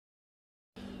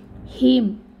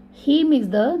Heme. Heme is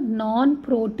the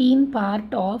non-protein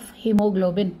part of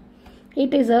hemoglobin.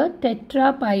 It is a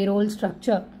tetrapyrrole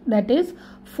structure. That is,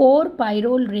 4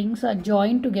 pyrrole rings are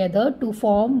joined together to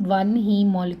form one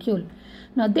heme molecule.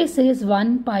 Now this is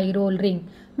one pyrrole ring.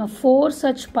 Now 4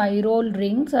 such pyrrole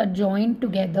rings are joined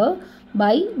together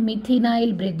by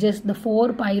methynyl bridges. The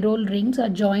 4 pyrrole rings are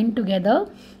joined together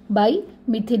by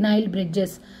methynyl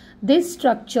bridges. This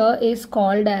structure is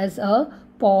called as a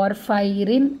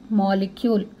porphyrin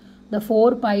molecule. The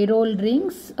 4 pyrrole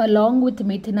rings along with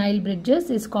methynyl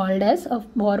bridges is called as a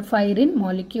porphyrin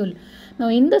molecule. Now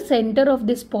in the center of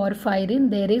this porphyrin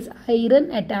there is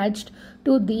iron attached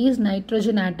to these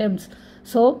nitrogen atoms.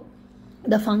 So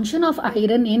the function of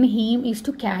iron in heme is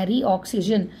to carry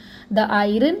oxygen. The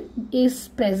iron is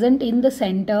present in the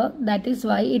center, that is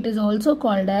why it is also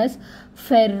called as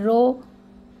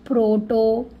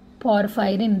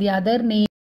ferroprotoporphyrin. The other name